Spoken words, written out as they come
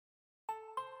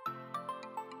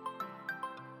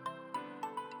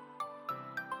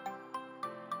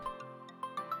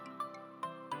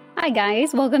Hi,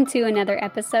 guys. Welcome to another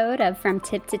episode of From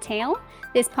Tip to Tail.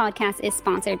 This podcast is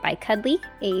sponsored by Cuddly,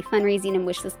 a fundraising and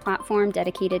wishlist platform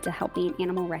dedicated to helping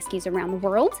animal rescues around the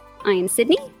world. I am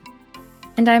Sydney.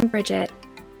 And I'm Bridget.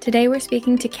 Today we're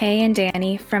speaking to Kay and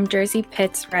Danny from Jersey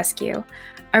Pits Rescue,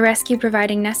 a rescue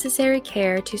providing necessary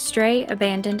care to stray,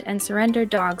 abandoned, and surrendered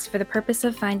dogs for the purpose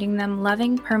of finding them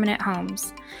loving, permanent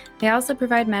homes. They also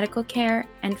provide medical care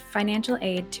and financial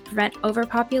aid to prevent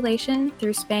overpopulation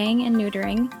through spaying and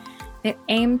neutering. They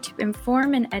aim to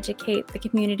inform and educate the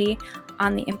community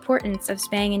on the importance of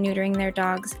spaying and neutering their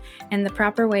dogs and the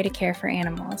proper way to care for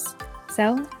animals.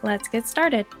 So, let's get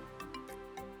started.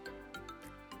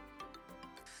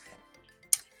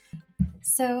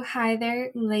 So, hi there,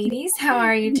 ladies. How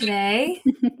are you today?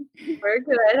 We're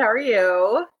good. How are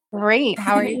you? Great.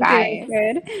 How are you guys?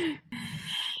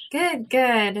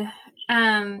 Good.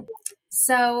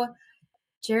 So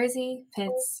Jersey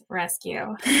Pits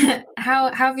Rescue.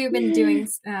 How have you been doing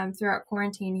throughout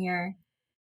quarantine here?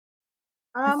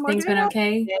 Have things been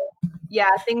okay? Yeah,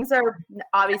 things are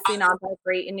obviously not that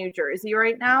great in New Jersey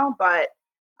right now, but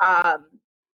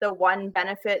the one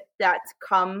benefit that's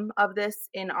come of this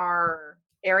in our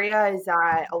area is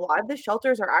that a lot of the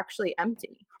shelters are actually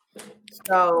empty.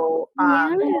 So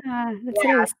that's what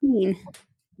I was seeing.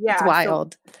 Yeah, it's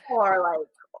wild. So people are like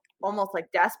almost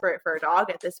like desperate for a dog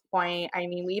at this point. I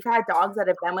mean, we've had dogs that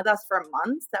have been with us for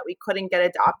months that we couldn't get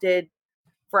adopted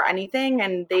for anything,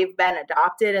 and they've been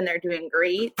adopted and they're doing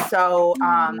great. So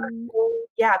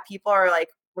people are like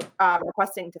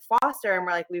requesting to foster, and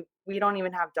we're like, we don't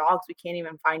even have dogs. We can't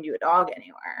even find you a dog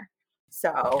anywhere.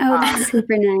 So that's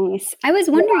super nice. I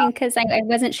was wondering because I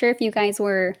wasn't sure if you guys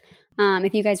were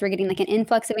getting like an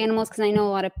influx of animals, because I know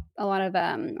a lot of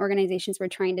organizations were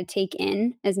trying to take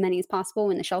in as many as possible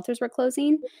when the shelters were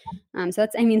closing. So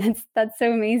that's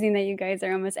so amazing that you guys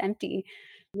are almost empty.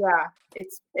 Yeah,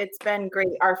 it's been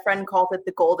great. Our friend called it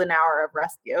the golden hour of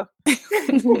rescue.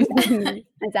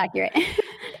 That's accurate.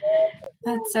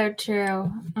 That's so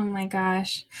true. Oh my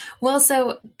gosh. Well,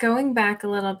 so going back a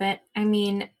little bit,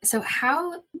 so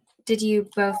how did you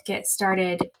both get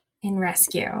started in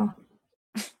rescue?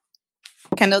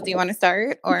 Kendall, do you want to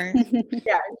start? Or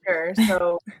Yeah, sure.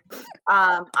 So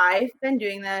I've been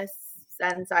doing this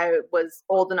since I was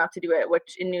old enough to do it,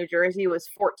 which in New Jersey was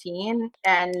 14.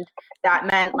 And that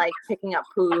meant like picking up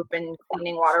poop and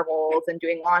cleaning water bowls and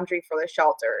doing laundry for the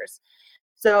shelters.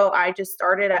 So I just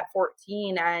started at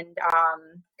 14 and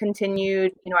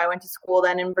continued. I went to school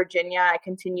then in Virginia. I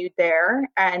continued there.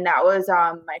 And that was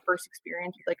my first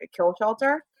experience with like a kill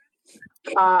shelter.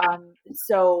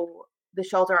 So the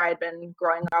shelter I had been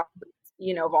growing up,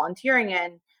 volunteering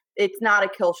in, it's not a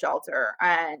kill shelter,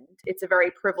 and it's a very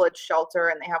privileged shelter,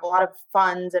 and they have a lot of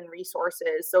funds and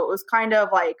resources. So it was kind of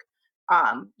like,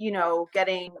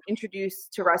 getting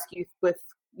introduced to rescue with,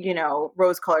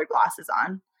 rose-colored glasses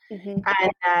on. Mm-hmm.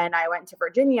 And then I went to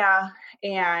Virginia,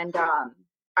 and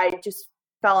I just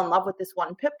fell in love with this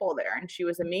one pit bull there, and she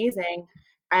was amazing.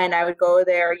 And I would go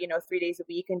there, 3 days a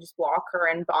week and just walk her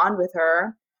and bond with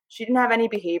her. She didn't have any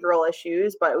behavioral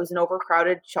issues, but it was an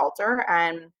overcrowded shelter.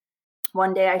 And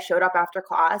one day I showed up after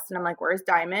class and I'm like, where's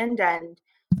Diamond? And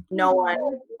no one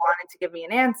wanted to give me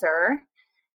an answer.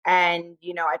 And,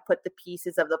 I put the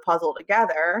pieces of the puzzle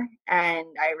together and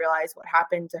I realized what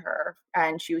happened to her,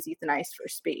 and she was euthanized for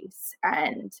space.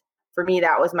 And for me,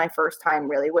 that was my first time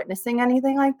really witnessing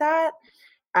anything like that.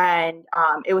 And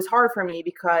it was hard for me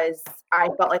because I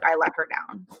felt like I let her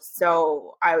down.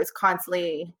 So I was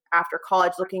constantly after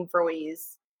college looking for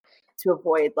ways to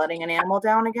avoid letting an animal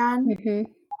down again.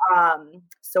 Mm-hmm.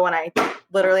 So when I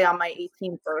literally on my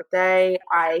 18th birthday,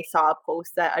 I saw a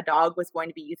post that a dog was going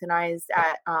to be euthanized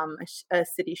at a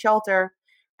city shelter,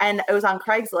 and it was on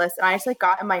Craigslist. And I just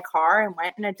got in my car and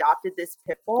went and adopted this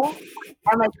pit bull,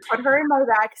 and put her in my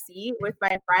back seat with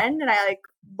my friend. And I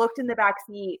looked in the back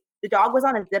seat. The dog was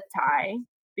on a zip tie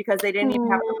because they didn't even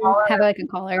have a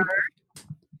collar.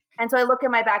 And so I look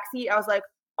in my back seat. I was like,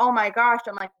 oh my gosh.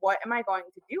 I'm like, what am I going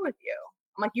to do with you?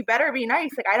 I'm like, you better be nice.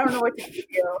 I don't know what to do with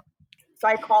you. So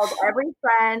I called every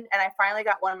friend, and I finally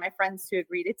got one of my friends to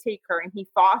agree to take her, and he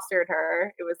fostered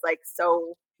her. It was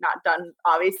so not done,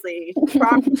 obviously,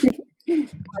 properly. He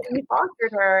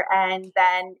fostered her, and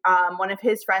then one of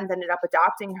his friends ended up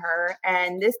adopting her.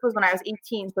 And this was when I was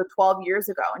 18, so 12 years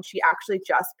ago, and she actually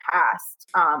just passed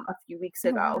a few weeks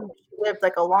ago. Mm-hmm. She lived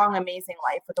a long, amazing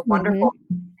life with a wonderful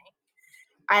family.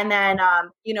 And then,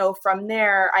 from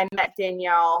there, I met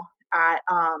Danielle at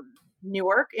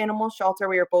Newark Animal Shelter.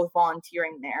 We were both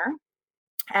volunteering there,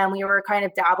 and we were kind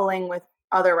of dabbling with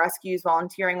other rescues,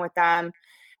 volunteering with them.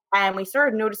 And we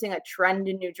started noticing a trend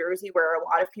in New Jersey where a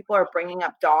lot of people are bringing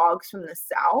up dogs from the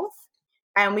South.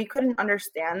 And we couldn't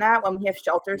understand that when we have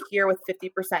shelters here with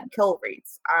 50% kill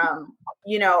rates.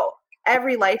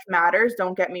 Every life matters,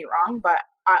 don't get me wrong, but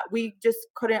we just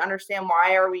couldn't understand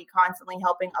why are we constantly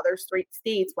helping other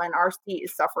states when our state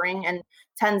is suffering and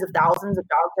tens of thousands of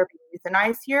dogs are being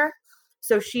euthanized here.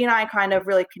 So she and I kind of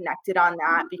really connected on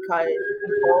that because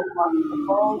we both love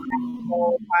people and we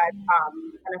both had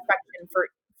an affection for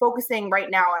focusing right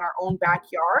now on our own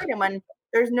backyard. And when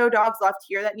there's no dogs left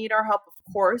here that need our help,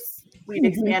 of course, we'd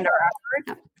expand our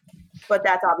efforts. But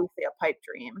that's obviously a pipe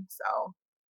dream. So.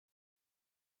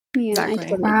 Yeah,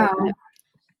 Exactly. Wow.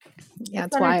 Yeah,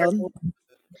 it's wild.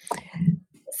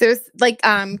 So like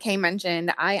Kay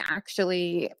mentioned, I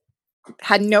actually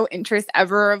had no interest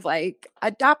ever of like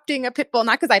adopting a pit bull,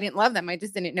 not because I didn't love them. I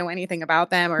just didn't know anything about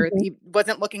them or he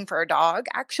wasn't looking for a dog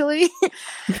actually.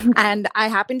 And I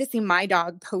happened to see my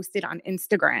dog posted on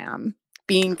Instagram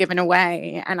being given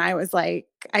away. And I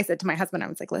said to my husband, I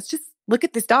was like, let's just look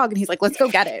at this dog. And he's like, let's go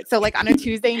get it. So like on a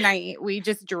Tuesday night, we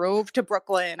just drove to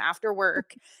Brooklyn after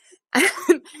work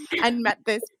and met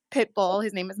this pit bull.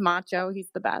 His name is Macho. He's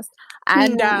the best.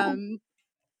 And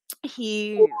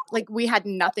we had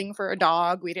nothing for a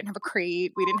dog. We didn't have a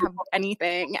crate. We didn't have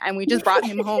anything. And we just brought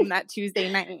him home that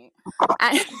Tuesday night.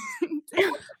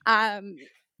 And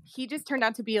he just turned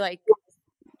out to be like,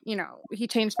 he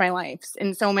changed my life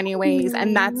in so many ways.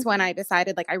 And that's when I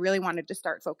decided I really wanted to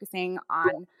start focusing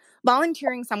on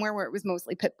volunteering somewhere where it was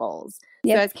mostly pit bulls.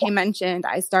 Yep. So as Kay mentioned,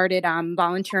 I started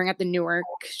volunteering at the Newark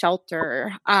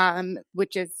shelter,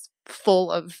 which is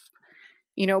full of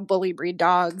bully breed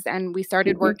dogs. And we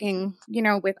started working,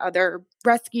 with other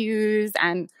rescues,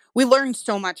 and we learned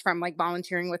so much from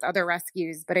volunteering with other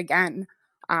rescues. But again,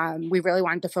 we really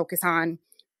wanted to focus on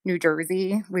New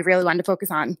Jersey. We really wanted to focus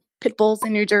on pit bulls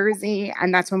in New Jersey.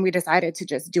 And that's when we decided to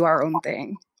just do our own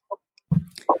thing.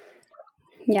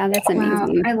 Yeah, that's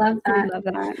amazing. Wow, I love that. I love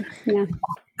that. Yeah.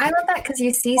 I love that because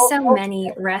you see so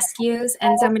many rescues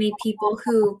and so many people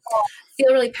who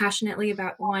feel really passionately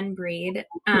about one breed.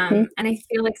 And I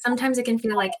feel like sometimes it can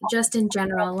feel like just in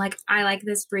general, I like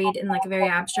this breed in a very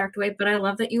abstract way, but I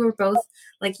love that you were both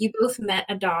you both met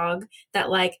a dog that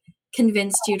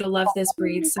convinced you to love this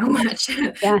breed so much.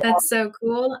 Yeah. That's so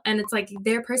cool. And it's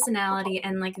their personality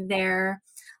and their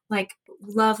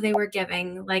love they were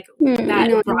giving,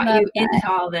 that brought you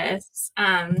into all this.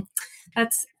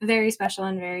 That's very special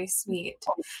and very sweet.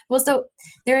 Well, so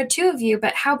there are two of you,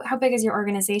 but how big is your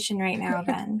organization right now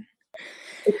then?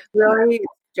 It's really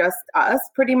just us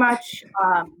pretty much.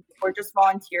 We're just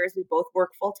volunteers. We both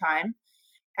work full time.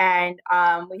 And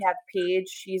we have Paige.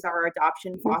 She's our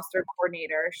adoption foster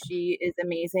coordinator. She is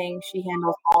amazing. She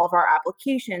handles all of our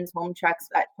applications, home checks,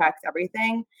 vet checks,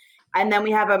 everything. And then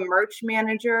we have a merch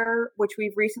manager, which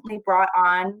we've recently brought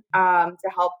on to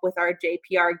help with our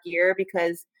JPR gear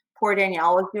because poor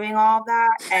Danielle was doing all of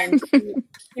that. And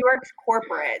she works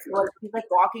corporate. So she's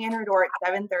walking in her door at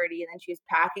 7:30 and then she's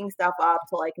packing stuff up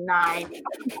to 9.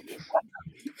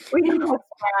 We didn't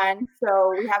expand.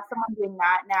 So we have someone doing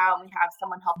that now, and we have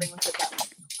someone helping with the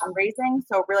fundraising.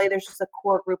 So really there's just a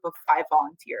core group of 5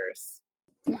 volunteers.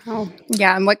 Wow.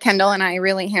 Yeah, and what Kendall and I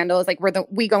really handle is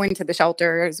we go into the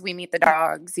shelters, we meet the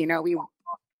dogs, we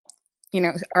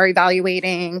are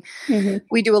evaluating.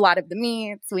 We do a lot of the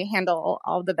meets, we handle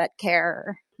all the vet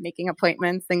care, making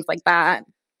appointments, things like that.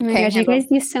 Oh my gosh, you guys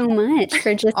do so much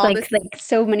for just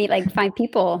so many 5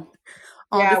 people.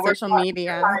 All the social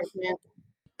media.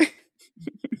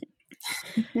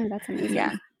 No, that's amazing.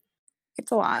 Yeah,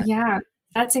 it's a lot. Yeah,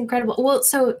 that's incredible. Well,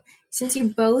 so since you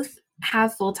both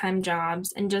have full-time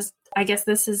jobs and just, I guess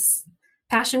this is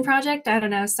passion project, I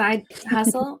don't know, side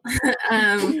hustle.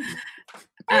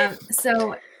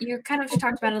 So you kind of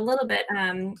talked about it a little bit.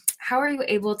 How are you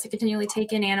able to continually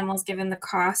take in animals given the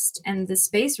cost and the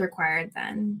space required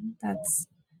then?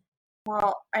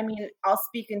 Well, I mean, I'll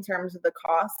speak in terms of the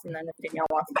cost, and then if Danielle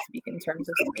wants to speak in terms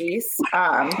of space.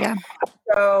 Yeah.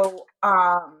 So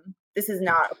this is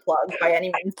not a plug by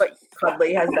any means, but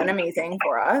Cuddly has been amazing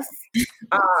for us.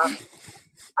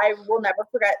 I will never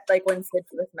forget when Sid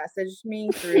first messaged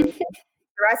me through the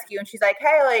rescue, and she's like,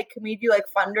 hey, can we do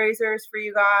fundraisers for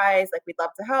you guys? We'd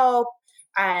love to help.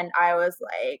 And I was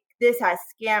like, this has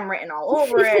scam written all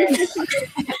over it.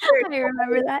 I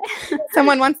remember that.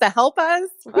 Someone wants to help us?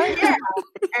 Yeah.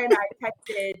 And I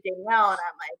texted Danielle and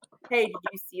I'm like, hey, did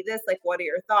you see this? What are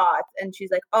your thoughts? And she's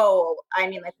like, oh, I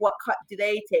mean, what cut do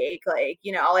they take?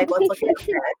 Let's look at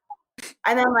this.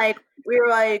 And then we were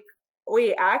like,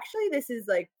 wait, actually, this is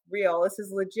real. This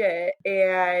is legit.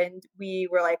 And we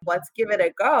were like, let's give it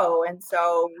a go. And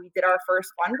so we did our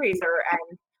first fundraiser,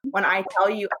 and when I tell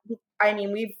you, I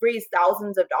mean, we've raised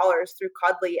thousands of dollars through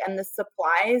Cuddly, and the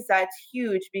supplies, that's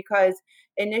huge, because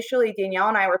initially Danielle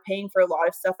and I were paying for a lot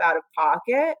of stuff out of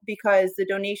pocket because the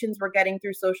donations we're getting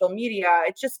through social media,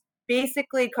 it's just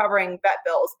basically covering vet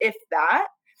bills, if that.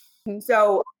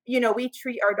 So, we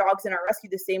treat our dogs in our rescue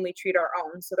the same we treat our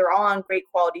own. So they're all on great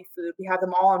quality food. We have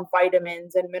them all on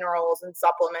vitamins and minerals and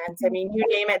supplements. I mean, you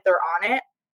name it, they're on it.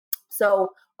 So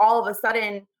all of a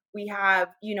sudden we have,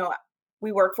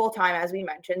 we work full time, as we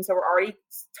mentioned. So we're already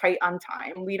tight on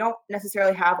time. We don't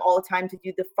necessarily have all the time to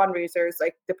do the fundraisers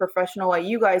like the professional way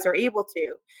you guys are able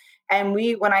to. And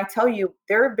when I tell you,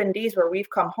 there have been days where we've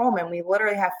come home and we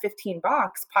literally have 15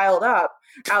 boxes piled up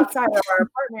outside of our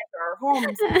apartment or our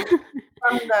homes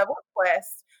from the work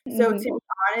list. So to be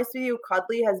honest with you,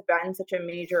 Cuddly has been such a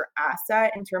major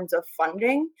asset in terms of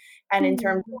funding and in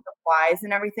terms of supplies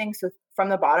and everything. So from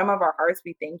the bottom of our hearts,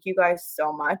 we thank you guys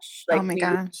so much. Like, oh my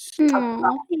gosh. Thanks,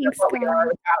 what we are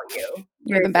without you.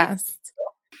 You're the best.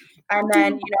 And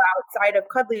then, outside of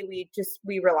Cuddly,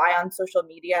 we rely on social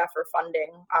media for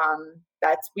funding.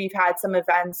 We've had some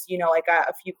events, like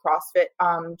a few CrossFit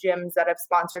gyms that have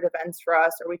sponsored events for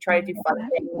us, or we try to do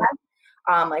funding,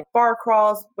 like bar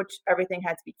crawls, which everything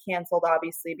had to be canceled,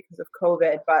 obviously, because of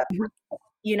COVID. But,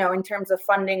 in terms of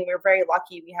funding, we're very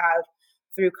lucky. We have,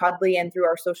 through Cuddly and through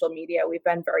our social media, we've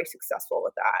been very successful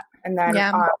with that. And then,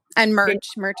 and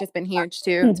merch has been huge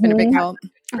too. It's been a big help.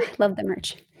 I love the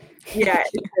merch. Yeah.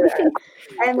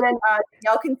 And then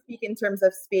y'all can speak in terms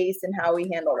of space and how we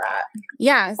handle that.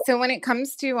 Yeah. So when it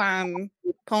comes to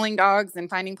pulling dogs and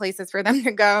finding places for them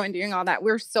to go and doing all that,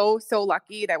 we're so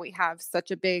lucky that we have such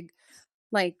a big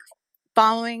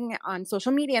following on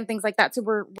social media and things like that. So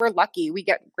we're lucky. We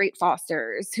get great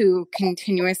fosters who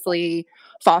continuously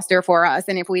foster for us.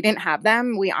 And if we didn't have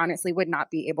them, we honestly would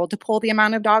not be able to pull the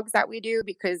amount of dogs that we do,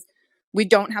 because we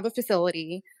don't have a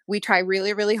facility. We try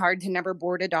really, really hard to never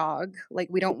board a dog. Like,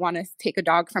 we don't want to take a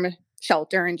dog from a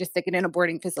shelter and just stick it in a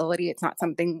boarding facility. It's not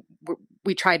something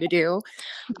we try to do.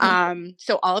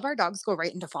 So all of our dogs go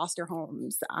right into foster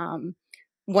homes.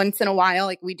 Once in a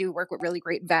while, we do work with really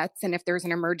great vets. And if there's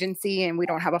an emergency and we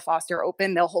don't have a foster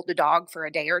open, they'll hold the dog for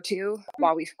a day or two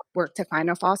while we work to find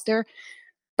a foster.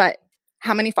 But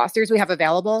how many fosters we have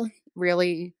available,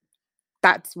 really,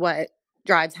 that's what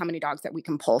drives how many dogs that we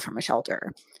can pull from a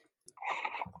shelter.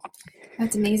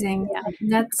 That's amazing.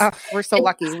 Yeah. We're so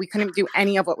lucky. We couldn't do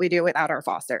any of what we do without our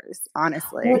fosters,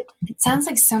 honestly. Well, it sounds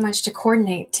like so much to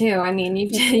coordinate too. I mean,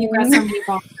 you've got so many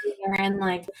volunteers, and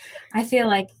I feel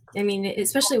like,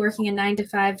 especially working a 9 to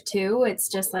 5 too, it's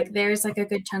just there's a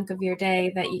good chunk of your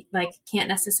day that you can't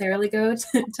necessarily go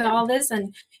to all this,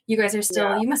 and you guys are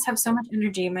still, you must have so much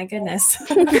energy. My goodness.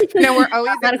 No, we're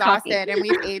always exhausted, and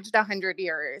we've aged 100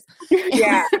 years.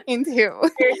 Yeah. into.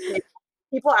 Seriously.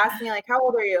 People ask me how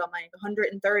old are you? I'm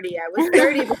 130. I was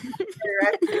 30 before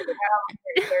now I'm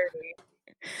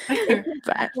 30.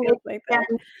 But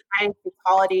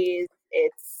holidays,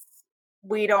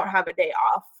 we don't have a day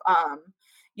off.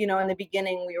 In the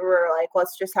beginning we were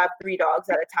let's just have 3 dogs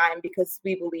at a time, because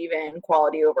we believe in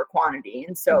quality over quantity.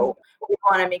 And so we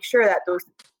want to make sure that those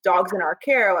dogs in our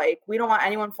care, we don't want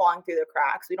anyone falling through the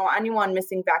cracks. We don't want anyone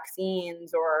missing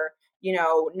vaccines or,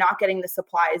 not getting the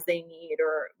supplies they need,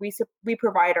 or we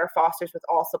provide our fosters with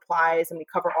all supplies, and we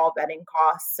cover all vetting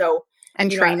costs. So,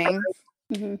 and training.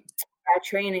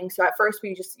 Training. So at first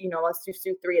we just, let's just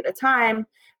do 3 at a time.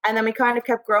 And then we kind of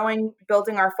kept growing,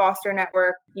 building our foster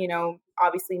network,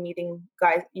 obviously meeting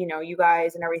guys, you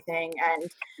guys and everything. And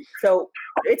so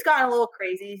it's gotten a little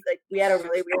crazy. We had a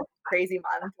really, really crazy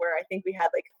month where I think we had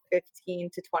 15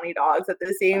 to 20 dogs at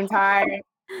the same time.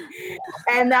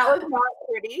 And that was not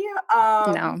pretty.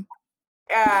 No.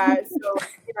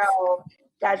 So,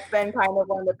 that's been kind of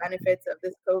one of the benefits of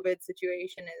this COVID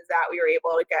situation, is that we were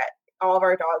able to get all of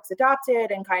our dogs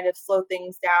adopted and kind of slow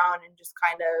things down and just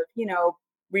kind of,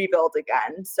 rebuild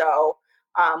again. So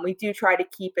we do try to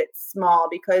keep it small,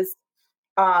 because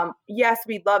yes,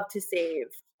 we'd love to save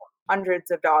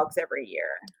hundreds of dogs every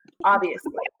year,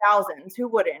 obviously thousands, who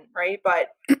wouldn't, right?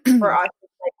 But for us,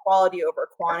 it's quality over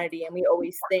quantity. And we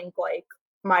always think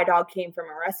my dog came from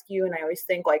a rescue, and I always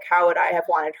think how would I have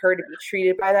wanted her to be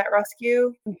treated by that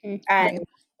rescue? And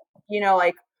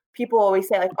people always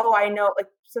say oh, I know,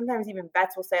 sometimes even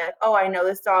vets will say oh, I know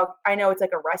this dog, I know it's a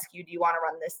rescue, do you want to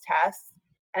run this test?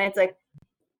 And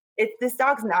it's this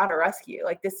dog's not a rescue.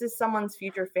 This is someone's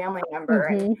future family member.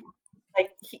 And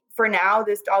for now,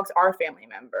 this dog's our family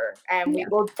member, and we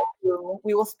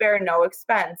will spare no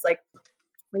expense.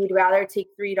 we'd rather take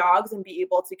 3 dogs and be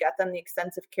able to get them the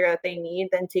extensive care that they need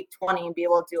than take 20 and be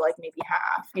able to do like maybe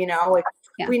half, like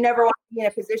we never want to be in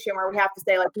a position where we have to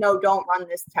say like, no, don't run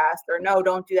this test, or no,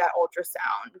 don't do that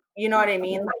ultrasound. You know what I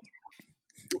mean? Like,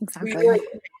 Exactly. we really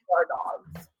commit to our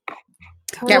dogs.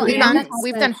 Totally. Yeah,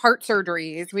 we've done heart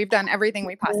surgeries. We've done everything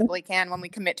we possibly can. When we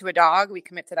commit to a dog, we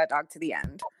commit to that dog to the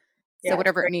end. So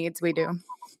whatever it needs, we do.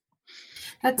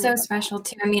 That's so special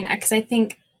too. I mean, because I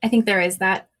think there is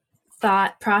that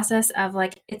thought process of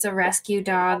like, it's a rescue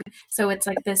dog, so it's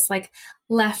like this like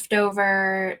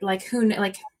leftover, like who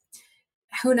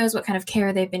knows what kind of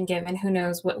care they've been given, who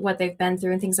knows what they've been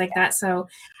through and things like that. So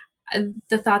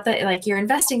the thought that like you're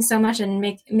investing so much in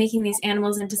making these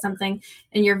animals into something,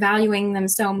 and you're valuing them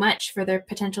so much for their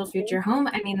potential future home,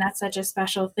 I mean, that's such a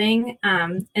special thing.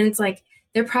 And it's like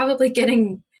they're probably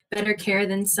getting better care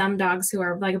than some dogs who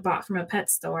are like bought from a pet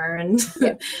store. And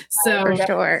so for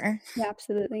sure. Yeah,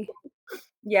 absolutely.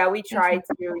 Yeah, we try to,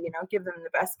 give them the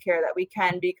best care that we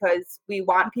can, because we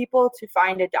want people to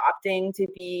find adopting to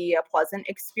be a pleasant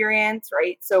experience,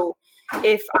 right? So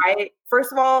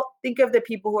first of all, think of the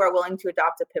people who are willing to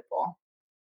adopt a pit bull.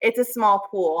 It's a small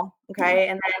pool, okay?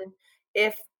 And then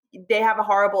if they have a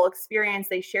horrible experience,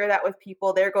 they share that with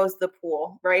people, there goes the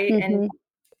pool, right? Mm-hmm. And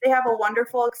if they have a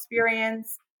wonderful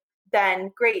experience,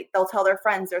 then great, they'll tell their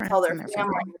friends, they'll tell their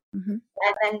family. Mm-hmm.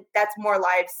 And then that's more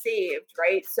lives saved,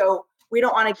 right? So we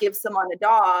don't want to give someone a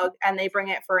dog and they bring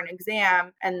it for an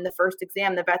exam, and the first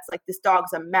exam, the vet's like, this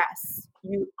dog's a mess.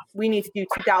 We need to do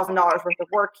 $2,000 worth of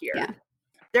work here. Yeah.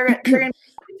 They're going to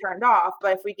be turned off.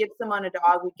 But if we give someone a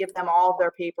dog, we give them all of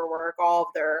their paperwork, all of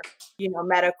their,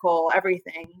 medical,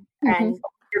 everything. Mm-hmm. And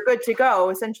you're good to go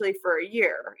essentially for a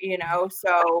year,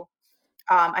 So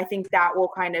I think that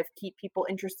will kind of keep people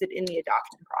interested in the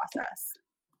adoption process.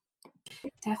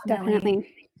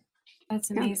 Definitely. That's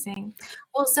amazing. Yeah.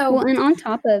 Well, and on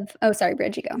top of, sorry,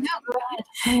 Bridge, you go. No, go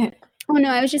ahead. Oh no,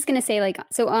 I was just gonna say, like,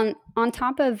 so on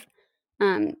top of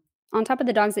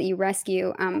the dogs that you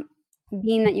rescue,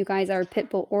 being that you guys are pit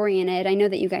bull oriented, I know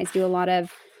that you guys do a lot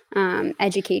of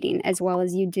educating as well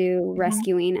as you do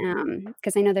rescuing,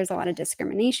 because I know there's a lot of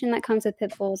discrimination that comes with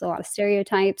pit bulls, a lot of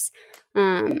stereotypes.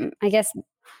 I guess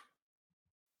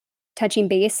touching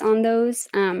base on those,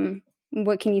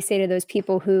 what can you say to those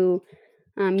people who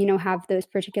have those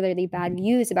particularly bad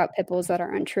views about pit bulls that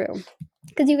are untrue?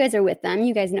 Because you guys are with them,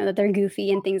 you guys know that they're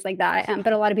goofy and things like that,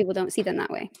 but a lot of people don't see them that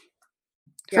way.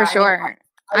 For sure.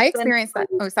 I experienced that.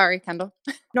 Oh, sorry, Kendall.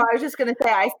 No, I was just going to say,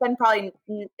 I spend probably,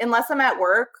 unless I'm at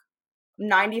work,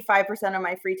 95% of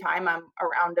my free time I'm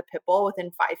around a pit bull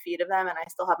within 5 feet of them, and I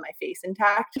still have my face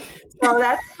intact. So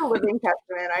that's a living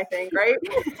testament, I think, right?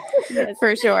 Yes.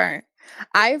 For sure.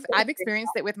 I've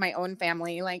experienced it with my own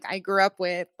family. Like, I grew up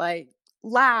with like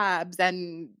labs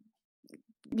and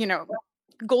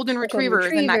golden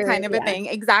retrievers and that kind of a thing.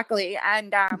 Exactly.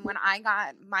 And when I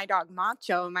got my dog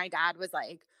Macho, my dad was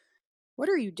like, what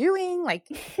are you doing? Like,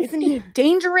 isn't he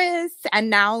dangerous?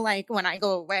 And now, like, when I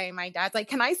go away, my dad's like,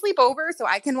 can I sleep over so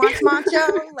I can watch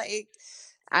Macho? Like,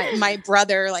 my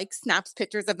brother like snaps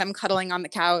pictures of them cuddling on the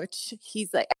couch.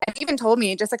 He's like, and even told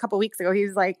me just a couple weeks ago, he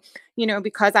was like,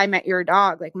 because I met your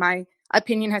dog, like my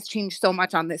opinion has changed so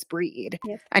much on this breed.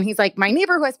 Yes. And he's like, my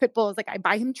neighbor who has pit bulls, like I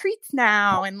buy him treats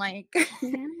now. And like,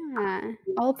 yeah,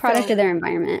 all product of their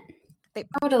environment.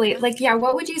 Totally. Like, yeah.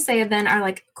 What would you say then are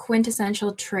like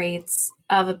quintessential traits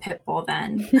of a pit bull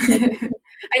then?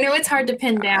 I know it's hard to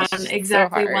pin down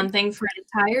exactly one thing for an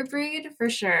entire breed, for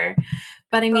sure.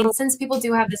 But I mean, since people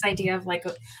do have this idea of like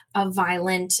a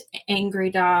violent, angry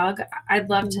dog, I'd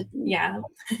love to, yeah.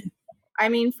 I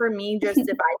mean, for me, just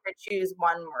if I could choose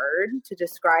one word to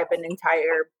describe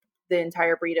the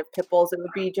entire breed of pit bulls, it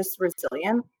would be just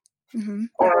resilient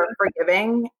or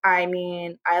forgiving. I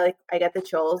mean, I get the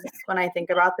chills when I think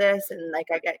about this, and like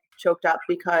I get choked up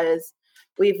because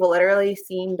we've literally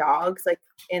seen dogs like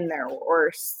in their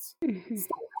worst state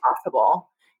possible.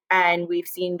 And we've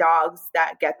seen dogs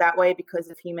that get that way because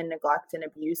of human neglect and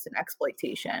abuse and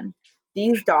exploitation.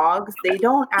 These dogs, they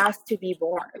don't ask to be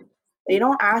born. They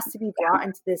don't ask to be brought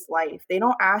into this life. They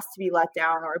don't ask to be let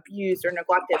down or abused or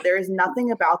neglected. There is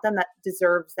nothing about them that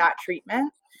deserves that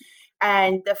treatment.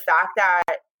 And the fact that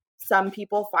some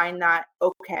people find that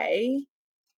okay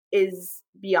is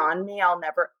beyond me. I'll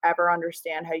never, ever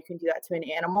understand how you can do that to an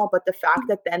animal. But the fact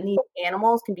that then these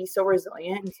animals can be so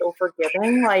resilient and so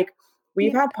forgiving, like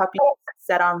we've had puppies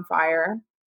set on fire.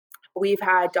 We've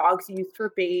had dogs used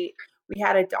for bait. We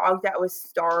had a dog that was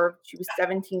starved. She was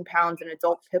 17 pounds, an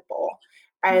adult pit bull.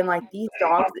 And like these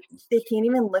dogs, they can't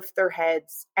even lift their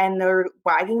heads, and they're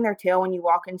wagging their tail when you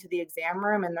walk into the exam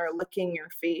room, and they're licking your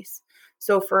face.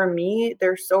 So for me,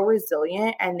 they're so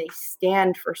resilient and they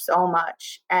stand for so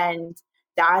much. And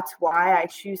that's why I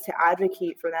choose to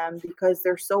advocate for them, because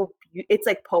they're so, it's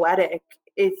like poetic.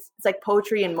 It's like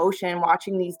poetry in motion,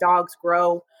 watching these dogs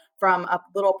grow from a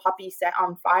little puppy set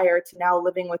on fire to now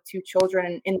living with 2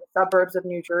 children in the suburbs of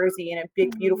New Jersey in a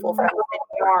big, beautiful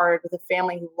yard with a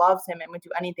family who loves him and would do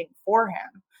anything for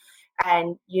him.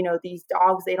 And, you know, these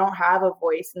dogs, they don't have a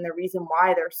voice. And the reason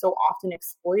why they're so often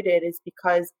exploited is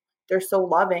because they're so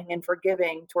loving and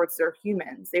forgiving towards their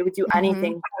humans. They would do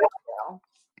anything for you.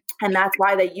 And that's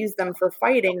why they use them for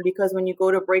fighting, because when you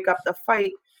go to break up the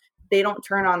fight, they don't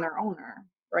turn on their owner,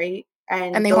 right?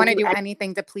 And they want to do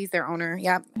anything to please their owner.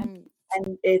 Yep.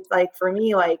 And it's like, for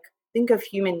me, like, think of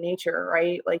human nature,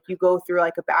 right? Like you go through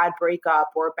like a bad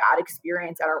breakup or a bad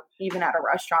experience even at a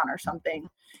restaurant or something.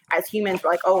 As humans,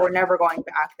 we're like, oh, we're never going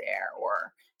back there.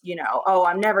 Or, you know, oh,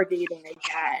 I'm never dating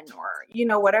again, or, you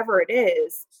know, whatever it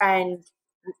is. And,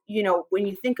 you know, when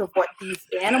you think of what these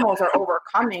animals are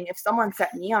overcoming, if someone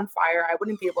set me on fire, I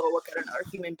wouldn't be able to look at another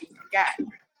human being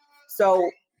again.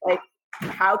 So like,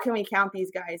 how can we count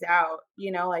these guys out?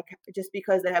 You know, like just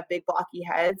because they have big blocky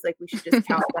heads, like we should just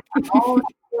count them out.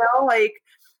 You know, like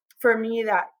for me,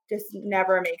 that just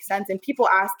never makes sense. And people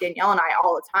ask Danielle and I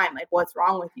all the time, like, what's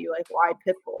wrong with you? Like, why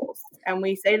pit bulls? And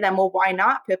we say to them, well, why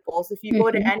not pit bulls? If you go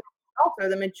to any shelter,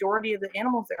 the majority of the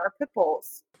animals there are pit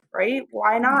bulls, right?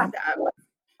 Why not them?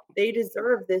 They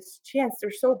deserve this chance.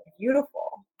 They're so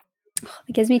beautiful.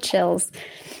 It gives me chills.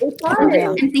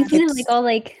 I'm thinking of like all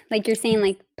like you're saying,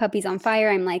 like puppies on fire.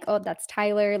 I'm like, oh, that's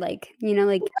Tyler. Like, you know,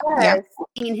 like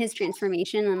seeing his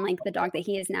transformation and like the dog that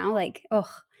he is now. Like, oh,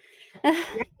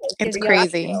 it's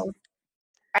crazy.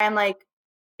 And like,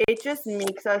 it just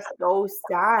makes us so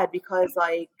sad because,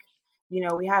 like, you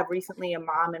know, we have recently a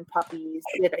mom and puppies.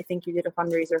 I think you did a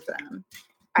fundraiser for them.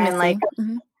 And like,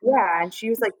 yeah, and she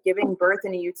was like giving birth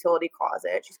in a utility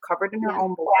closet. She's covered in her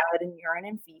own blood and urine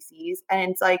and feces.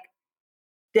 And it's like,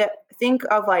 think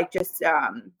of like just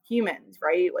humans,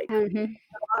 right? Like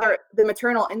the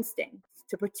maternal instincts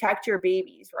to protect your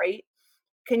babies, right?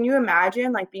 Can you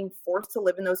imagine like being forced to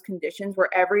live in those conditions where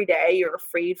every day you're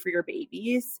afraid for your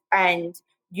babies and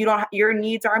your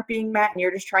needs aren't being met and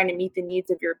you're just trying to meet the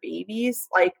needs of your babies?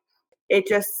 Like,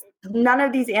 none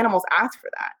of these animals ask for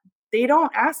that. They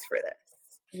don't ask for this,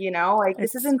 you know, like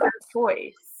this isn't their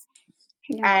choice.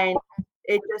 And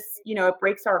it just, you know, it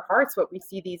breaks our hearts what we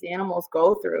see these animals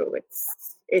go through.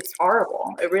 It's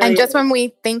horrible. It really and just is. When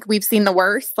we think we've seen the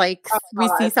worst, like we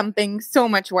see something so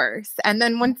much worse. And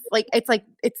then once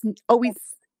it's always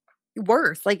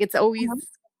worse. Like it's always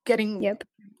getting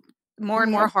more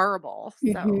and more horrible.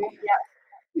 So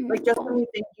like just when you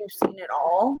think you've seen it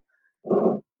all,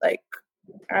 like,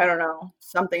 I don't know,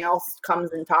 something else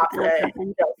comes and tops it.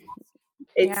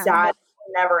 It's sad,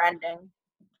 never ending.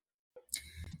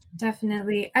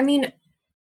 Definitely. I mean,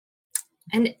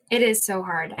 and it is so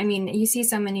hard. I mean, you see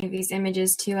so many of these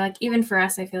images too, like even for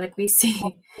us, I feel like we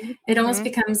see, it almost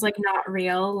becomes like not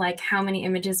real, like how many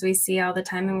images we see all the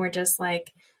time. And we're just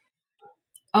like,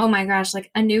 oh my gosh,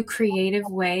 like a new creative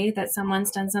way that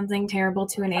someone's done something terrible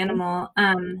to an animal.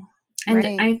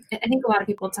 I think a lot of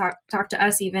people talk to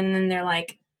us even, and they're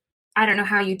like, I don't know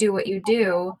how you do what you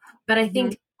do. But I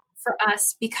think for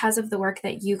us, because of the work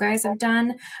that you guys have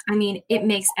done, I mean, it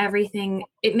makes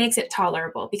it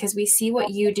tolerable because we see what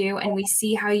you do and we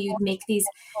see how you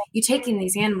take in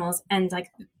these animals, and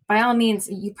like, by all means,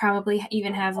 you probably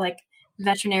even have like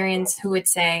veterinarians who would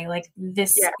say like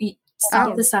this,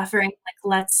 stop the suffering.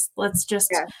 Like, let's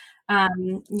just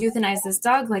euthanize this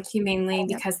dog like humanely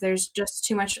because there's just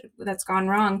too much that's gone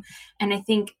wrong. And I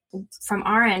think from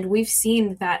our end, we've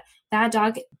seen that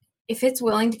dog, if it's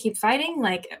willing to keep fighting,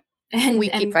 like, and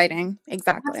keep fighting.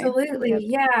 Exactly. Absolutely.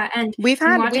 Yeah. And we've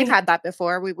had that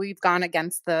before. We've gone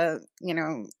against the, you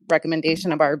know,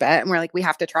 recommendation of our vet, and we're like, we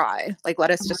have to try. Like,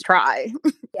 let us just try.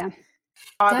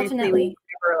 Obviously, definitely. we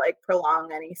never like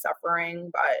prolong any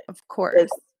suffering, but of course,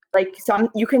 like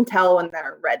you can tell when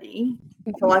they're ready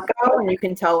to let go, and you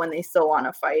can tell when they still want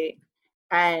to fight.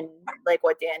 And like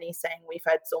what Danny's saying, we've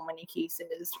had so many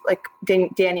cases. Like,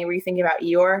 Danny, were you thinking about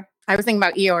Eeyore? I was thinking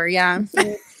about Eeyore, yeah.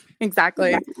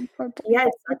 Exactly. He had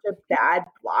such a bad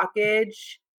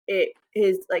blockage. It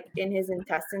is like in his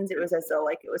intestines, it was as though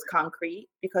like it was concrete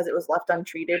because it was left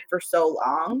untreated for so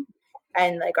long.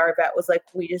 And like our vet was like,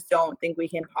 we just don't think we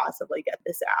can possibly get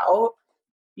this out.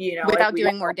 You know, without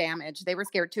doing more damage. They were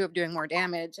scared too of doing more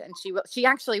damage. And she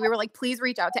actually, we were like, please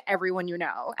reach out to everyone you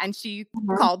know. And she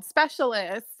called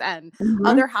specialists and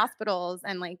other hospitals,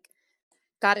 and like,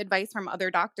 got advice from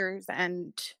other doctors,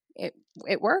 and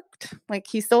it worked. Like,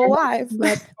 he's still alive,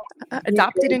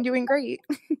 adopted and doing great.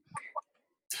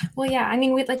 Well, yeah, I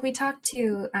mean, we talked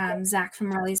to Zach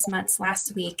from Raleigh Mutts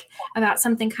last week about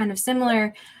something kind of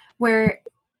similar, where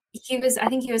I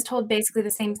think he was told basically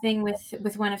the same thing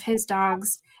with one of his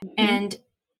dogs, and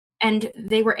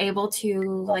they were able to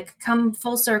like come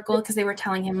full circle, because they were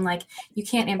telling him like, you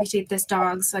can't amputate this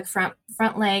dog's like front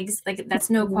legs, like that's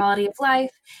no quality of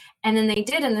life. And then they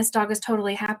did, and this dog is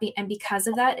totally happy. And because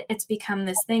of that, it's become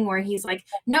this thing where he's like,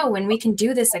 no, and we can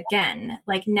do this again.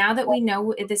 Like, now that we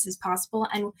know this is possible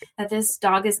and that this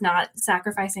dog is not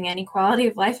sacrificing any quality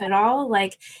of life at all,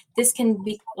 like this can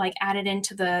be like added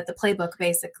into the playbook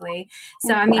basically.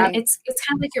 So I mean, it's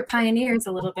kind of like your pioneers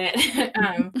a little bit.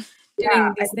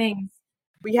 Doing these things.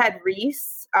 We had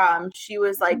Reese. She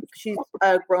was like, she's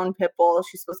a grown pit bull.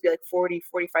 She's supposed to be like 40,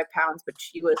 45 pounds, but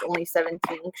she was only 17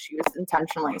 because she was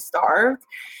intentionally starved.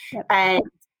 Yep. And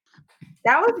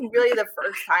that was really the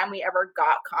first time we ever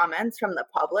got comments from the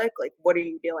public. Like, what are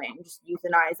you doing? Just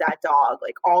euthanize that dog.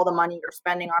 Like, all the money you're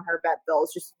spending on her vet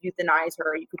bills, just euthanize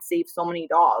her. You could save so many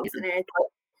dogs. And it's like,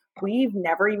 we've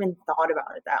never even thought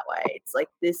about it that way. It's like,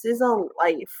 this is a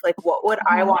life. Like, what would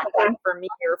I want for me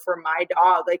or for my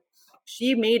dog? Like,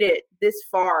 she made it this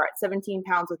far at 17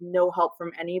 pounds with no help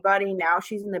from anybody. Now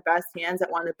she's in the best hands at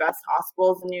one of the best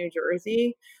hospitals in New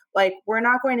Jersey. Like, we're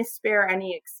not going to spare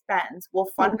any expense. We'll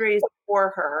fundraise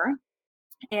for her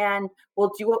and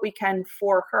we'll do what we can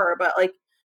for her. But like,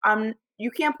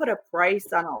 you can't put a price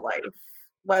on a life,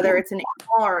 whether it's an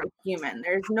animal or a human.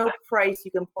 There's no price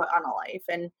you can put on a life.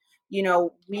 And, you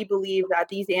know, we believe that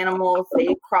these animals,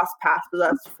 they cross paths with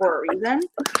us for a reason,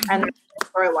 and they're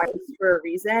for our lives for a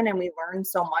reason. And we learn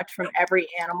so much from every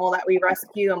animal that we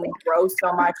rescue, and we grow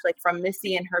so much. Like, from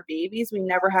Missy and her babies, we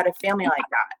never had a family like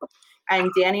that.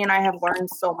 And Danny and I have learned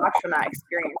so much from that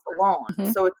experience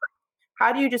alone. So it's like,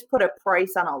 how do you just put a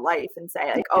price on a life and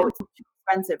say like, oh, it's too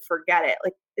expensive, forget it?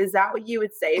 Like, is that what you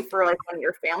would say for like one of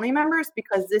your family members?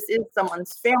 Because this is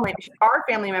someone's family, our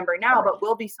family member now, but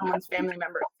will be someone's family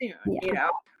member soon, you know?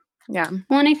 Yeah.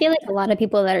 Well, and I feel like a lot of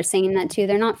people that are saying that too,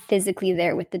 they're not physically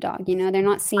there with the dog, you know, they're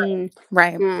not seeing,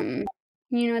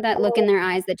 you know, that look in their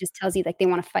eyes that just tells you like they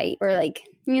want to fight, or like,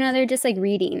 you know, they're just like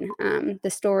reading the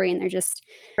story, and they're just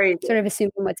sort of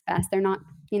assuming what's best. They're not,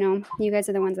 you know, you guys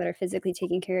are the ones that are physically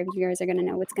taking care of. You guys are going to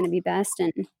know what's going to be best.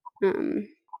 And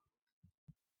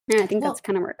I think that's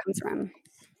kind of where it comes from.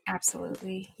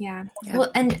 Absolutely. Yeah.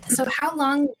 Well, and so how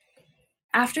long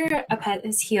after a pet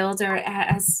is healed or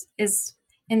is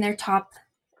in their top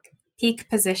peak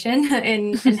position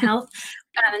in health,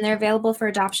 and they're available for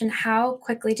adoption, how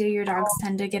quickly do your dogs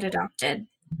tend to get adopted?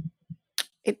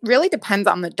 It really depends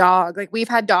on the dog. Like, we've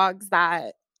had dogs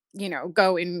that, you know,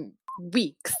 go in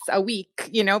a week,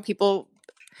 you know, people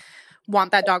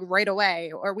want that dog right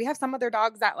away. Or we have some other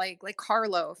dogs that like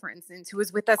Carlo, for instance, who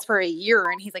was with us for a year,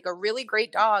 and he's like a really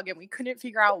great dog, and we couldn't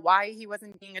figure out why he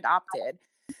wasn't being adopted.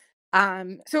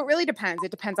 So it really depends.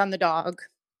 It depends on the dog.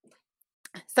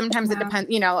 Sometimes it depends,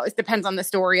 you know, it depends on the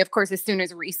story. Of course, as soon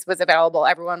as Reese was available,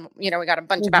 everyone, you know, we got a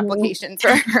bunch of applications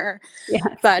for her.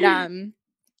 But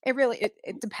it really,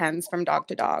 it depends from dog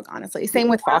to dog, honestly. Same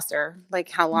with foster, like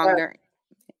how long they're,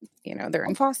 you know, they're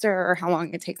in foster, or how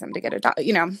long it takes them to get adopted.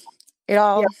 You know, it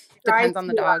all depends on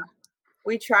the dog.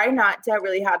 We try not to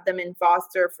really have them in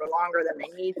foster for longer than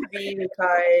they need to be,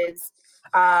 because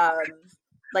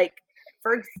like,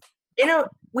 for, you know,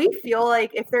 we feel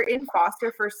like if they're in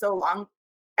foster for so long,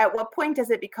 at what point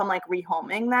does it become like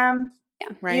rehoming them? Yeah,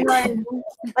 right. You know what I mean?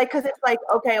 Like, because it's like,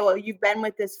 okay, well, you've been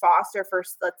with this foster for,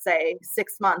 let's say,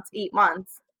 6 months, 8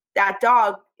 months. That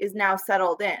dog is now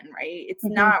settled in, right? It's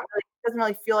not really, it doesn't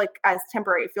really feel like as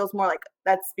temporary. It feels more like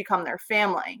that's become their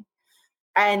family.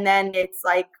 And then it's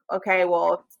like, okay,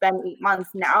 well, it's been 8 months.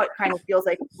 Now it kind of feels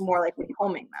like more like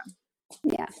rehoming them.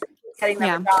 Yeah. Getting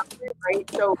them adopted,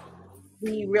 right? So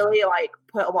we really like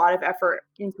put a lot of effort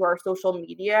into our social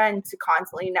media and to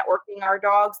constantly networking our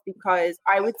dogs, because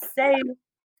I would say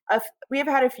we have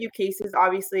had a few cases,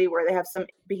 obviously, where they have some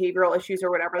behavioral issues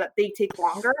or whatever, that they take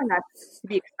longer, and that's to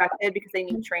be expected because they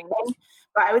need training.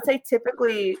 But I would say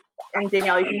typically, and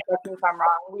Danielle, you can correct me if I'm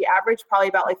wrong, we average probably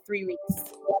about like 3 weeks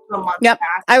to a month. Yep.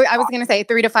 I was going to say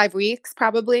 3 to 5 weeks,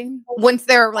 probably, once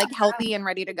they're like healthy and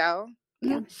ready to go.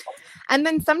 Yeah. And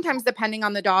then sometimes, depending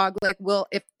on the dog, like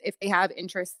if they have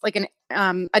interest, like an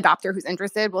adopter who's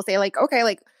interested, we'll say like, okay,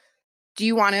 like, do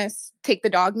you want to take the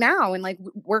dog now and like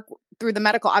work through the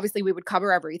medical? Obviously we would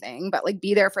cover everything, but like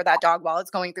be there for that dog while it's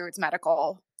going through its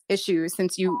medical issues,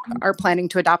 since you are planning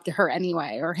to adopt her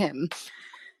anyway, or him.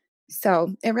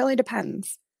 So it really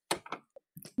depends.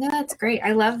 No, that's great.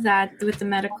 I love that with the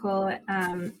medical,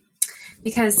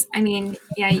 because I mean,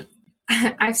 yeah,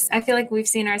 I feel like we've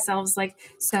seen ourselves like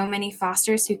so many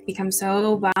fosters who become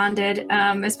so bonded,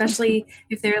 especially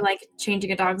if they're like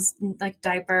changing a dog's like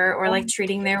diaper or like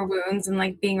treating their wounds and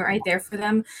like being right there for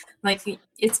them. Like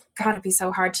it's got to be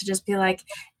so hard to just be like,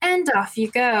 and off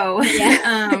you go.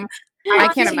 Yeah. I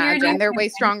can't imagine. They're way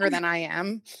stronger than I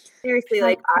am. Seriously,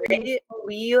 like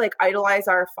we like idolize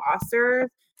our fosters.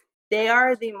 They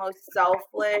are the most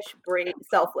selfish, brave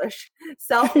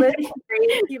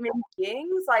human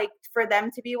beings. Like for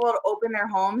them to be able to open their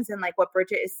homes and like what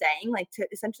Bridget is saying, like to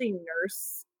essentially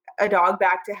nurse a dog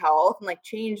back to health and like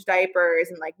change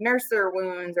diapers and like nurse their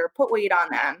wounds or put weight on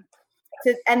them.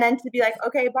 And then to be like,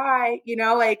 okay, bye, you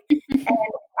know, like, and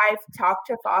I've talked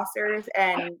to fosters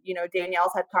and, you know,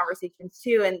 Danielle's had conversations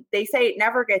too. And they say it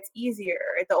never gets easier.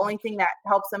 The only thing that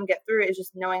helps them get through it is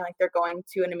just knowing like they're going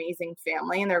to an amazing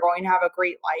family and they're going to have a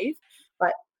great life.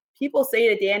 But people say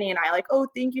to Danny and I like, oh,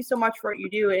 thank you so much for what you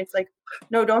do. And it's like,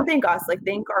 no, don't thank us. Like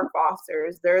thank our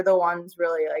fosters. They're the ones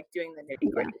really like doing the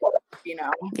nitty gritty, you know?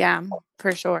 Yeah,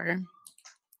 for sure.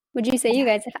 Would you say you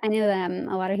guys, I know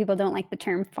a lot of people don't like the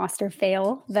term foster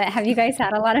fail, but have you guys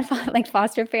had a lot of like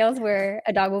foster fails where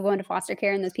a dog will go into foster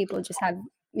care and those people just have,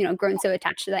 you know, grown so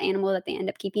attached to that animal that they end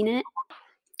up keeping it?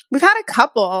 We've had a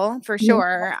couple for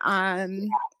sure.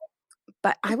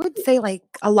 But I would say like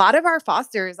a lot of our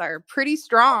fosters are pretty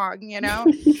strong, you know,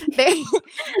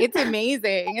 it's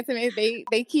amazing. It's amazing.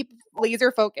 They keep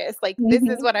laser focused. Like this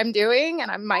is what I'm doing.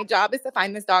 And my job is to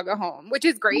find this dog a home, which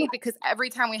is great because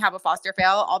every time we have a foster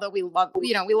fail, although we love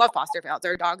foster fails,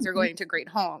 our dogs are going to great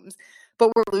homes,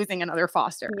 but we're losing another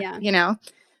foster, you know?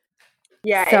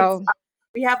 Yeah. So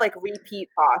we have like repeat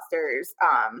fosters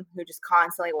who just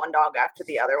constantly one dog after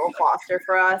the other will foster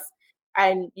for us.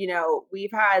 And, you know, we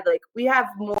have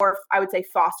more, I would say,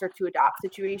 foster to adopt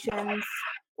situations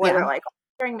where they're like,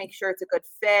 make sure it's a good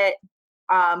fit.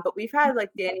 But we've had, like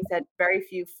Danny said, very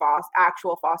few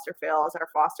actual foster fails. Our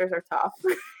fosters are tough.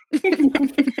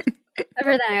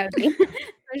 Tougher than I would be.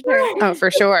 For sure. Oh,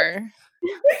 for sure.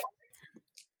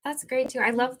 That's great too.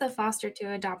 I love the foster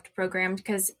to adopt program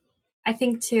because I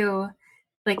think too,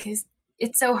 like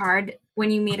it's so hard when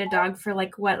you meet a dog for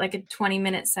like a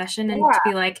 20-minute session and to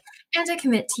be like, and I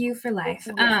commit to you for life.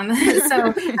 So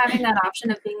having that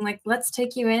option of being like, let's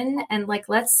take you in and like,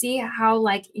 let's see how,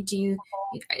 like, do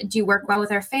you work well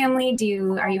with our family?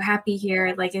 Are you happy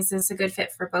here? Like, is this a good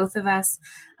fit for both of us?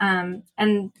 And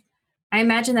I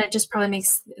imagine that just probably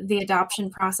makes the adoption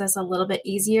process a little bit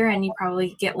easier and you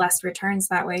probably get less returns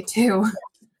that way too.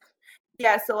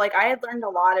 Yeah, so like I had learned a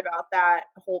lot about that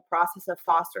whole process of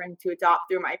fostering to adopt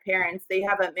through my parents. They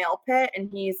have a male pit and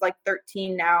he's like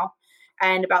 13 now.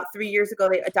 And about 3 years ago,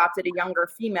 they adopted a younger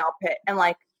female pit. And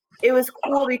like, it was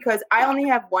cool because I only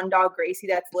have one dog, Gracie.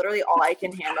 That's literally all I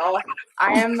can handle.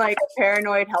 I am like a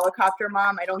paranoid helicopter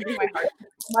mom. I don't think my heart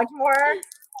much more.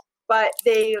 But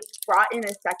they brought in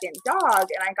a second dog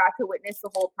and I got to witness the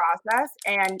whole process.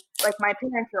 And like my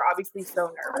parents were obviously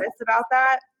so nervous about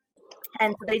that.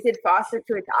 And so they did foster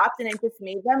to adopt, and it just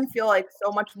made them feel like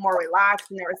so much more relaxed,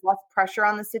 and there was less pressure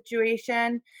on the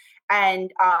situation.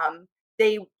 And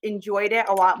they enjoyed it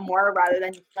a lot more rather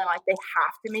than just feeling like they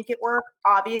have to make it work.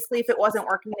 Obviously, if it wasn't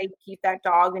working, they'd keep that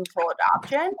dog until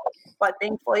adoption. But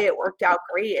thankfully, it worked out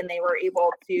great, and they were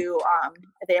able to.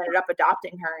 They ended up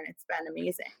adopting her, and it's been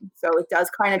amazing. So it does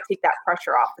kind of take that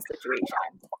pressure off the situation.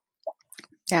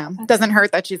 Yeah, doesn't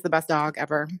hurt that she's the best dog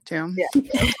ever, too. Yeah.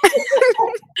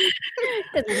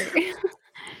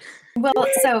 Well,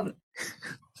 so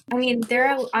I mean, there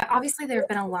have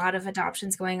been a lot of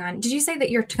adoptions going on. Did you say that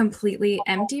you're completely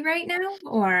empty right now,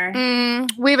 or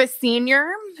we have a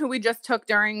senior who we just took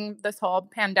during this whole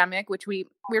pandemic, which we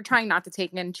were trying not to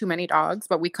take in too many dogs,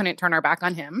 but we couldn't turn our back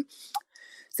on him.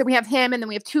 So we have him, and then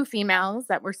we have 2 females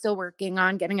that we're still working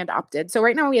on getting adopted. So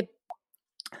right now we have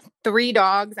 3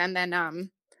 dogs and then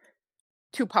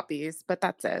 2 puppies, but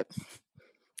that's it.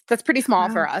 That's pretty small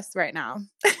for us right now.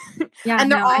 Yeah, and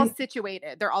they're all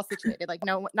situated. They're all situated. Like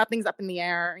nothing's up in the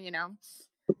air, you know.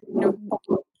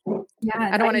 Yeah,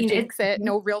 I don't want to jinx it.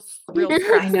 No real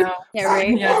I know. Yeah,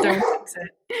 right. Yeah, don't jinx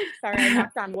it. Sorry, I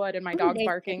knocked on wood and my dog's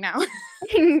barking now.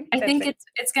 I think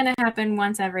it's going to happen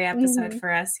once every episode for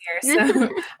us here. So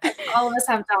all of us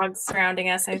have dogs surrounding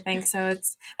us, I think. So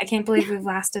I can't believe we've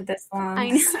lasted this long.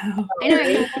 I know. I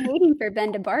know. I'm waiting for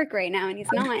Ben to bark right now, and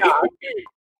he's not.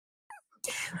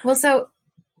 Well, so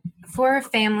for a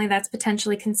family that's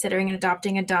potentially considering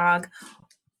adopting a dog,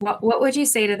 what would you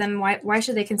say to them? Why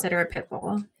should they consider a pit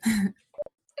bull?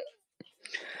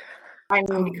 I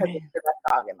mean, because it's the best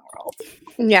dog in the world.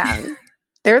 Yeah.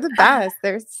 They're the best.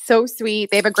 They're so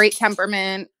sweet. They have a great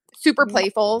temperament, super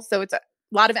playful. So it's a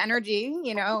lot of energy,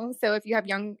 you know? So if you're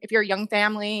a young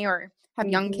family or have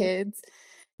young kids,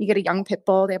 you get a young pit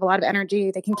bull. They have a lot of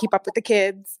energy. They can keep up with the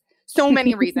kids. So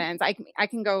many reasons. I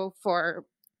can go for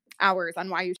hours on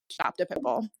why you should adopt a pit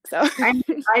bull. So I just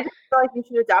feel like you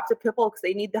should adopt a pit bull because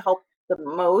they need the help the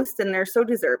most and they're so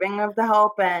deserving of the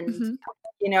help. And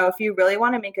you know, if you really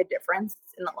want to make a difference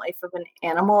in the life of an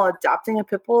animal, adopting a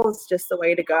pit bull is just the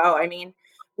way to go. I mean,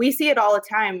 we see it all the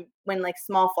time when like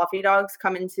small fluffy dogs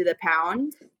come into the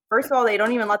pound. First of all, they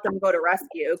don't even let them go to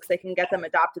rescue because they can get them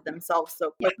adopted themselves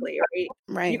so quickly, right?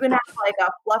 Right. You can have like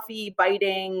a fluffy,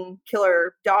 biting,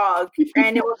 killer dog,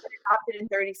 and it will get adopted in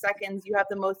 30 seconds. You have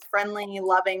the most friendly,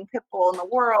 loving pit bull in the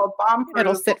world, bomb-proof.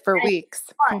 It'll sit for weeks.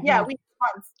 Yeah, weeks,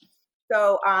 months.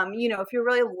 So, you know, if you're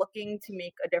really looking to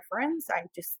make a difference, I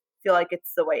just feel like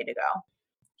it's the way to go.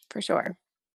 For sure.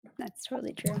 That's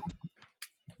totally true.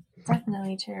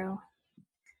 Definitely true.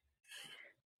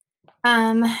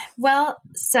 Well,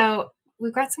 so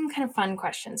we've got some kind of fun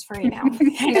questions for you now.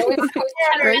 I know we've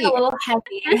been a little heavy.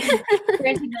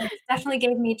 It definitely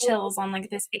gave me chills on like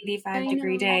this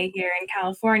 85-degree day here in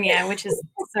California, which is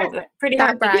so pretty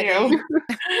hard to do.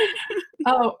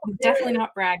 Oh, definitely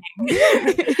not bragging.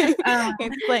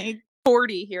 It's like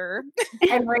 40 here.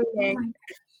 And raining.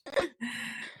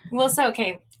 Well, so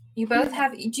okay, you both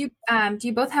have. Do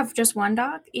you both have just one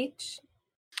dog each?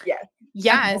 Yes.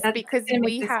 Yes, Okay, because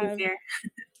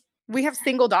we have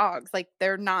single dogs. Like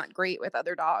they're not great with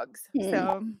other dogs.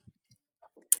 So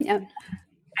yeah.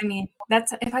 I mean,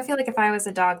 if I was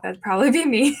a dog, that'd probably be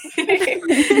me.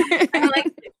 I'm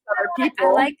like, I like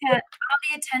all the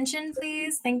attention,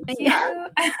 please. Thank you.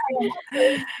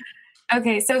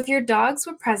 Okay, so if your dogs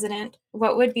were president,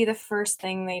 what would be the first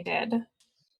thing they did?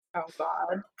 Oh,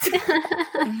 God.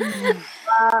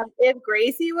 If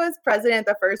Gracie was president,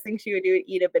 the first thing she would do is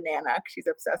eat a banana because she's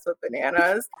obsessed with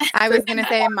bananas. I was going to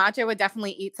say Macho would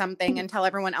definitely eat something and tell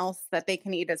everyone else that they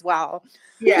can eat as well.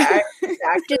 Yeah,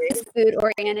 exactly. Just food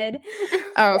oriented.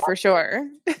 Oh, for sure.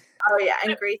 Oh, yeah.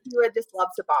 And Gracie would just love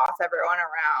to boss everyone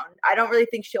around. I don't really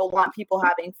think she'll want people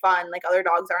having fun. Like other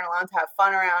dogs aren't allowed to have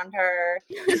fun around her.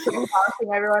 She'll be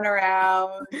bossing everyone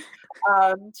around.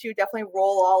 She would definitely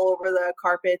roll all over the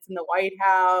carpets in the White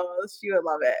House. She would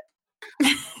love it.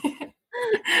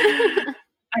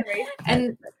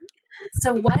 And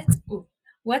so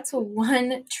what's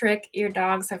one trick your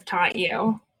dogs have taught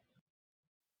you?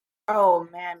 Oh,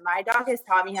 man. My dog has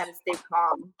taught me how to stay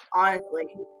calm, honestly.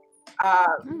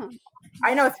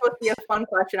 I know it's supposed to be a fun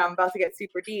question. I'm about to get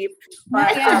super deep.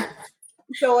 But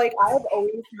so like I've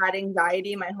always had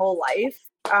anxiety my whole life,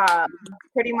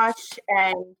 pretty much.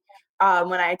 And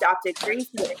when I adopted Gracie,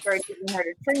 I started taking her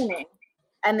to training.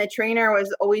 And the trainer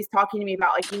was always talking to me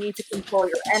about like, you need to control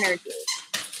your energy.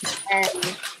 And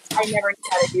I never knew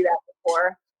how to do that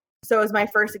before. So it was my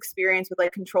first experience with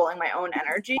like controlling my own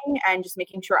energy and just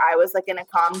making sure I was like in a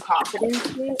calm, confident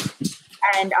state.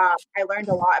 And I learned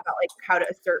a lot about like how to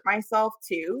assert myself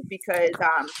too, because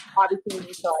obviously you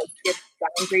need to like give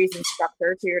boundaries and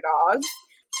structure to your dogs.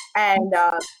 And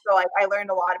so like I learned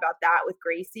a lot about that with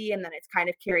Gracie, and then it's kind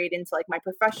of carried into like my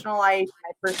professional life,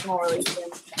 my personal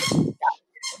relations.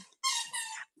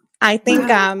 I think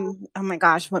oh my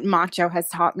gosh, what Macho has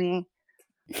taught me.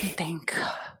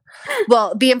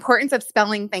 Well, the importance of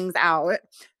spelling things out,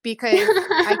 because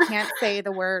I can't say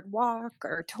the word walk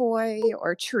or toy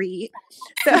or treat.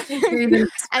 So, and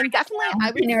definitely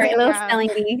I would say, a little spelling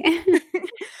bee.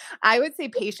 I would say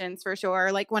patience for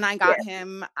sure. Like when I got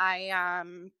him,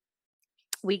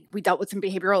 we dealt with some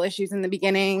behavioral issues in the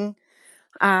beginning.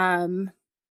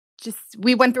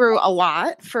 We went through a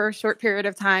lot for a short period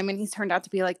of time, and he's turned out to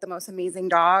be like the most amazing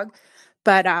dog.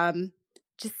 But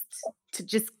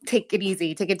just take it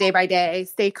easy, take it day by day,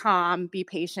 stay calm, be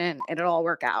patient, and it'll all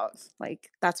work out.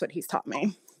 Like that's what he's taught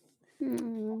me.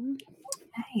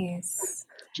 Nice.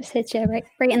 Just hit you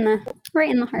right in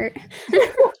the heart.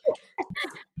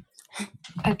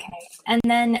 Okay. And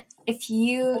then if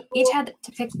you each had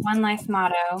to pick one life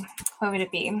motto, what would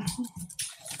it be?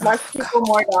 Less people,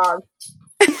 more dogs.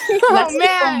 Oh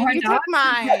man, you took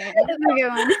mine. That's a good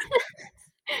one.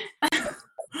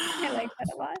 I like that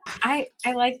a lot. I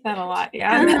like that a lot.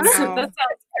 Yeah, that sounds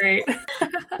great.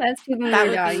 That's people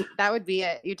more dogs. That would be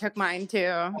it. You took mine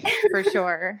too, for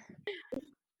sure.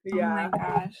 Yeah. Oh my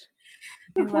gosh.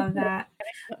 I love that.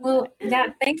 Well,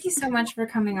 yeah, thank you so much for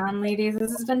coming on, ladies.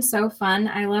 This has been so fun.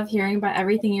 I love hearing about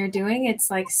everything you're doing.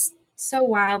 It's like so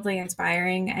wildly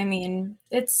inspiring. I mean,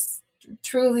 it's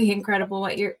truly incredible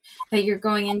that you're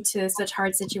going into such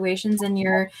hard situations and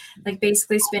you're like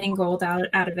basically spinning gold out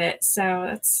of it. So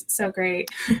that's so great.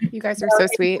 You guys are so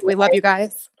sweet. We love you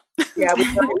guys. Yeah, we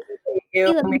really appreciate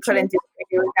you. And we couldn't do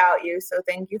it without you. So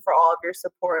thank you for all of your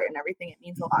support and everything. It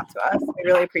means a lot to us. We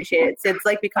really appreciate it. Sid's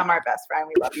like become our best friend.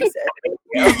 We love you, Sid.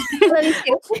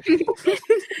 Thank you.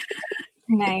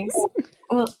 Nice.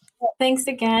 Well, thanks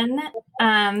again.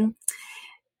 And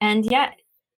yeah,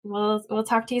 we'll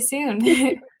talk to you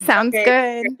soon. Sounds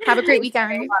good. Have a great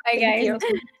weekend. Bye, guys.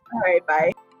 All right,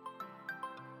 bye.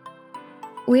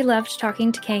 We loved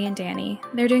talking to Kay and Danny.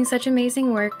 They're doing such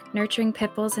amazing work nurturing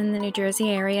pit bulls in the New Jersey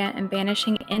area and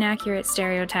banishing inaccurate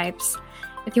stereotypes.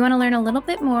 If you want to learn a little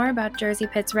bit more about Jersey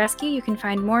Pits Rescue, you can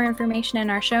find more information in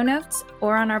our show notes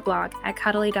or on our blog at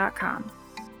cuddly.com.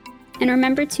 And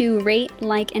remember to rate,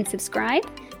 like, and subscribe.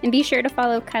 And be sure to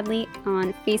follow Cuddly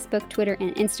on Facebook, Twitter,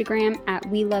 and Instagram at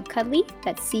We Love Cuddly.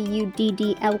 That's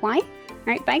CUDDLY. All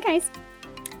right, bye, guys.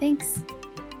 Thanks.